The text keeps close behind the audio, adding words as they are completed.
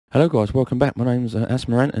Hello guys, welcome back. My name's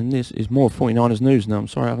Asmarant and this is more 49ers news. Now I'm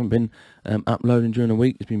sorry I haven't been uploading during the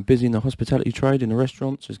week. It's been busy in the hospitality trade, in the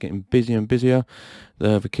restaurants. It's getting busier and busier.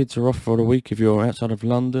 The kids are off for the week. If you're outside of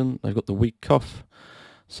London, they've got the week off.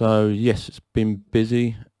 So yes, it's been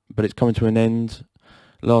busy, but it's coming to an end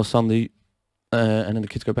last Sunday, and then the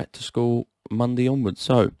kids go back to school Monday onwards.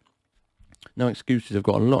 So no excuses. I've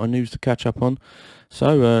got a lot of news to catch up on.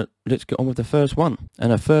 So let's get on with the first one.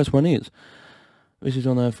 And the first one is, this is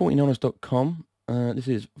on 49ers.com. This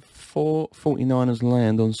is 49ers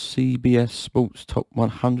land on CBS Sports Top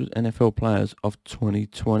 100 NFL Players of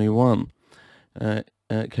 2021.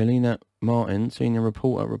 Kalina Martin, senior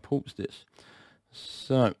reporter, reports this.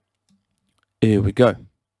 So, here we go.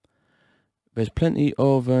 There's plenty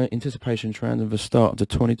of anticipation surrounding the start of the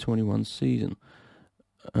 2021 season.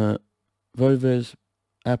 Though there's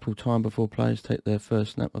ample time before players take their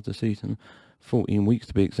first snap of the season, 14 weeks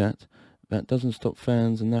to be exact, that doesn't stop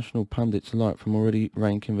fans and national pundits alike from already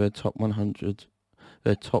ranking their top 100,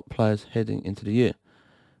 their top players heading into the year.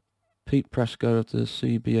 Pete Prasko of the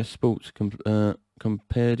CBS Sports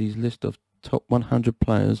compared his list of top 100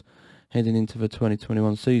 players heading into the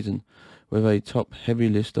 2021 season with a top-heavy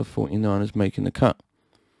list of 49ers making the cut.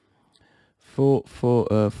 Four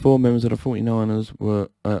members of the 49ers were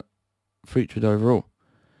featured overall,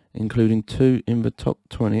 including 2 in the top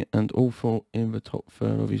 20 and all 4 in the top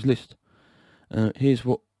third of his list. Here's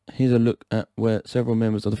a look at where several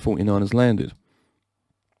members of the 49ers landed.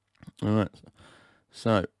 Alright,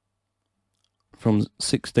 so from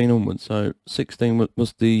 16 onwards, so 16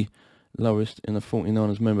 was the lowest in the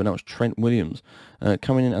 49ers member, that was Trent Williams.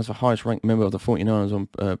 Coming in as the highest ranked member of the 49ers on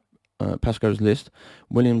Pasco's list,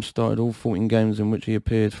 Williams started all 14 games in which he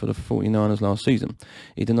appeared for the 49ers last season.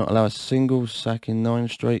 He did not allow a single sack in 9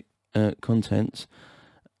 straight contests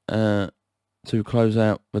to close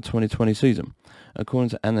out the 2020 season. According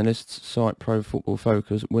to analysts site Pro Football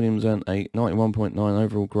Focus, Williams earned a 91.9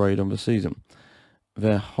 overall grade on the season.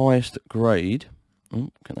 Their highest grade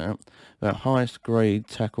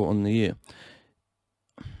tackle on the year.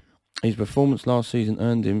 His performance last season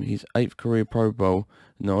earned him his 8th career Pro Bowl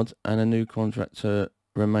nod and a new contract to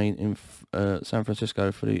remain in San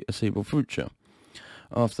Francisco for the foreseeable future.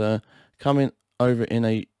 After coming over in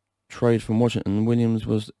a trade from Washington, Williams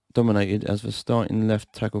was dominated as the starting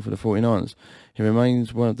left tackle for the 49ers. He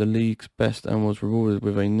remains one of the league's best and was rewarded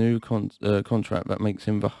with a new contract that makes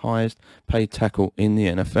him the highest paid tackle in the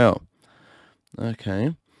NFL.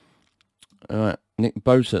 Okay. Alright, Nick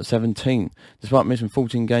Bosa, 17. Despite missing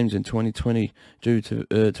 14 games in 2020 due to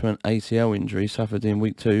an ACL injury suffered in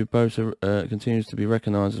Week 2, Bosa continues to be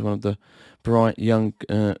recognised as one of the bright young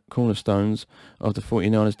cornerstones of the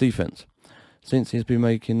 49ers defence. Since he's been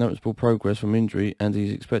making noticeable progress from injury and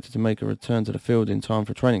he's expected to make a return to the field in time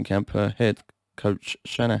for training camp, head coach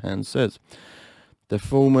Shanahan says. The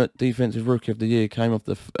former Defensive Rookie of the Year came off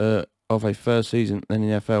of a first season in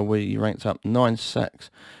the NFL where he ranked up 9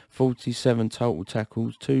 sacks, 47 total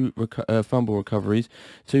tackles, 2 fumble recoveries,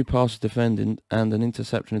 2 passes defended, and an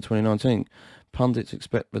interception in 2019. Pundits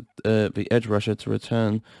expect the edge rusher to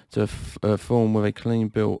return to form with a clean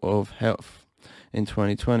bill of health in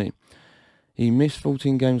 2020. He missed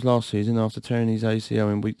 14 games last season after tearing his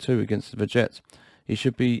ACL in Week 2 against the Jets. He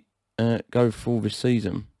should be go full this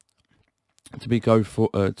season.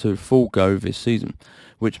 To full go this season,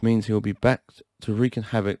 which means he'll be back to wreaking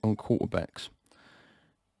havoc on quarterbacks.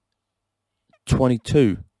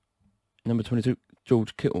 22,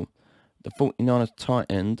 George Kittle, the 49ers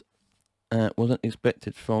tight end, wasn't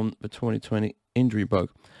expected from the 2020 injury bug.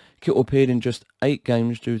 Kittle appeared in just 8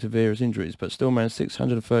 games due to various injuries, but still managed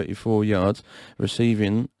 634 yards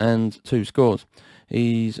receiving and 2 scores.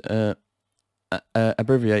 His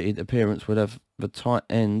abbreviated appearance would have the tight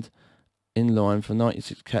end in line for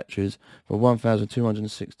 96 catches for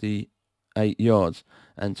 1,268 yards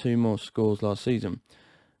and 2 more scores last season.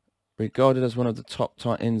 Regarded as one of the top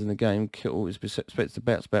tight ends in the game, Kittle is expected to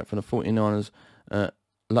bounce back from the 49ers'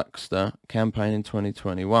 Luckster campaign in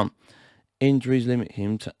 2021. Injuries limit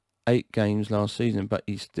him to 8 games last season, but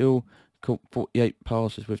he still caught 48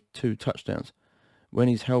 passes with 2 touchdowns. When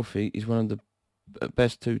he's healthy, he's one of the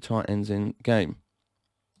best 2 tight ends in game.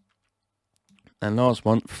 And last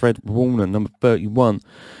one, Fred Warner, number 31.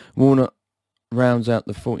 Warner rounds out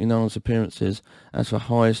the 49ers appearances as the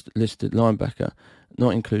highest listed linebacker,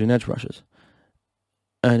 not including edge rushers.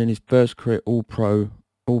 And in his first career All-Pro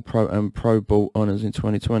and Pro Bowl honours in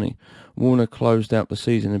 2020, Warner closed out the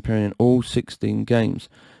season appearing in all 16 games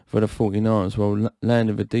for the 49ers, while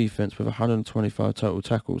landing the defense with 125 total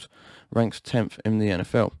tackles, ranks 10th in the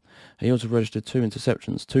NFL. He also registered 2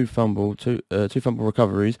 interceptions, two fumble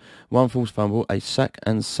recoveries, 1 forced fumble, a sack,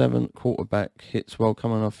 and 7 quarterback hits while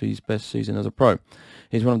coming off his best season as a pro.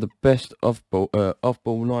 He's one of the best off-ball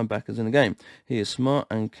linebackers in the game. He is smart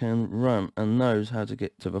and can run and knows how to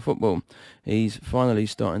get to the football. He's finally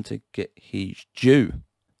starting to get his due.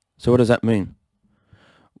 So what does that mean?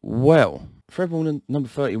 Well, Fred Warner, number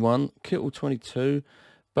 31, Kittle 22,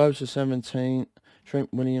 Bosa 17,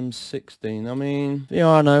 Trent Williams 16. I mean, yeah,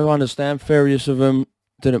 I know, I understand. Various of them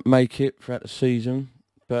didn't make it throughout the season,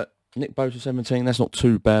 but Nick Bosa 17, that's not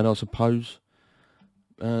too bad, I suppose.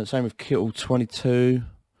 Same with Kittle 22.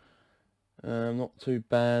 Not too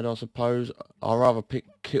bad, I suppose. I'd rather pick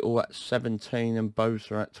Kittle at 17 and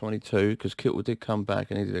Bosa at 22, because Kittle did come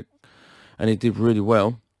back and he did really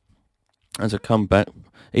well as a comeback,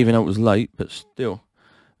 even though it was late, but still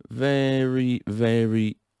very,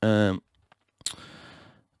 very how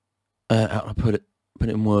do I put it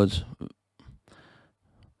in words,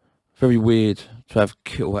 very weird to have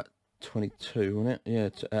Kittle at 22, wasn't it? Yeah,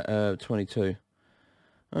 at 22.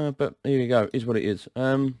 But here you go, is what it is.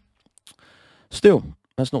 Still,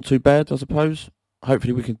 that's not too bad, I suppose.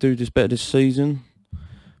 Hopefully we can do this better this season.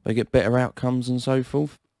 They get better outcomes and so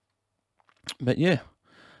forth. But yeah,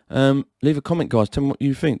 leave a comment, guys. Tell me what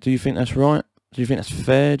you think. Do you think that's right? Do you think that's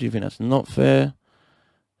fair? Do you think that's not fair?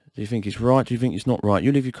 Do you think it's right? Do you think it's not right?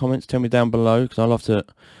 You leave your comments. Tell me down below, because I love to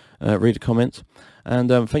read the comments. And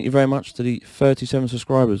thank you very much to the 37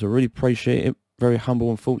 subscribers. I really appreciate it. Very humble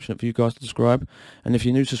and fortunate for you guys to subscribe. And if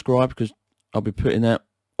you're new, subscribe, because I'll be putting out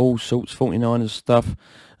all sorts 49ers stuff,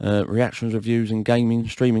 reactions, reviews, and gaming,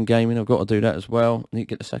 streaming gaming. I've got to do that as well. I need to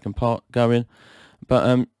get the second part going.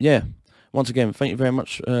 But yeah, once again, thank you very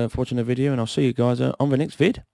much for watching the video, and I'll see you guys on the next vid.